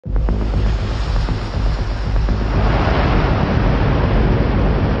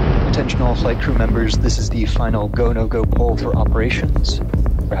Attention all flight crew members, this is the final go-no-go poll for operations.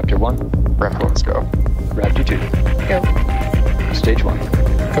 Raptor 1. Raptor 1's go. Raptor 2. Go. Stage 1.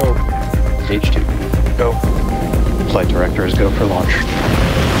 Go. Stage 2. Go. Flight directors go for launch.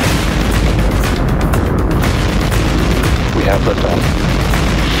 We have liftoff.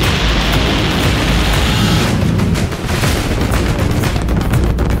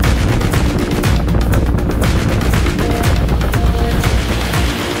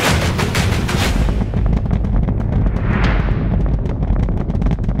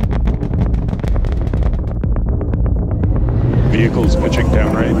 Vehicles pitching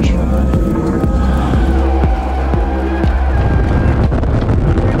downrange.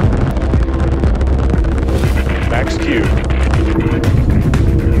 Max Q.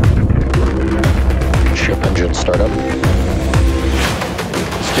 Ship engine startup.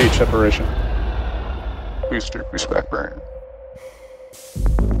 Stage separation. Booster, boostback burn.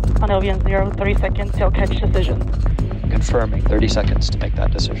 On Albion 0, 30 seconds till catch decision. Confirming 30 seconds to make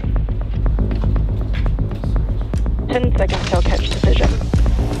that decision. 10 seconds till catch decision.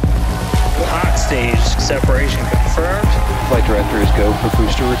 Hot stage separation confirmed. Flight directors go for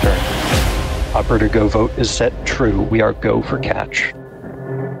booster return. Operator go vote is set true. We are go for catch.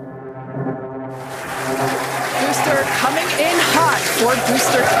 Booster coming in hot for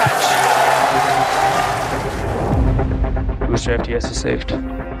booster catch. Booster FTS is saved.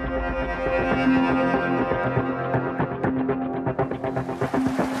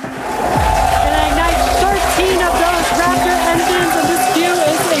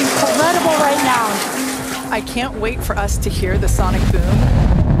 I can't wait for us to hear the sonic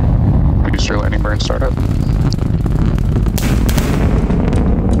boom. Booster landing burn startup.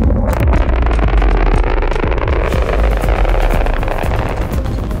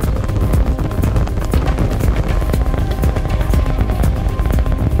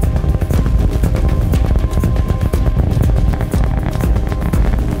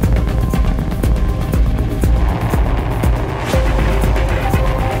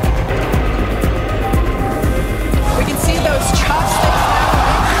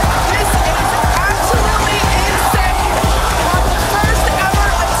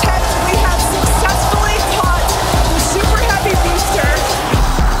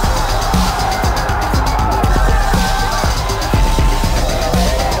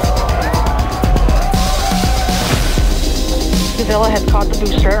 Mechazilla has caught the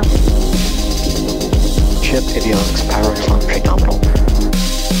booster. Ship avionics power and launching nominal.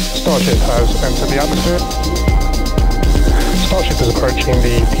 Starship has entered the atmosphere. Starship is approaching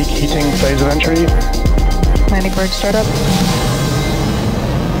the peak heating phase of entry. Landing bird startup.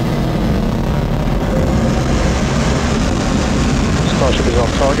 Starship is on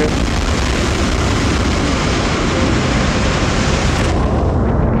target.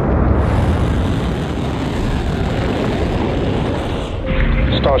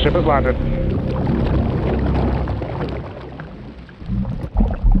 Starship has landed.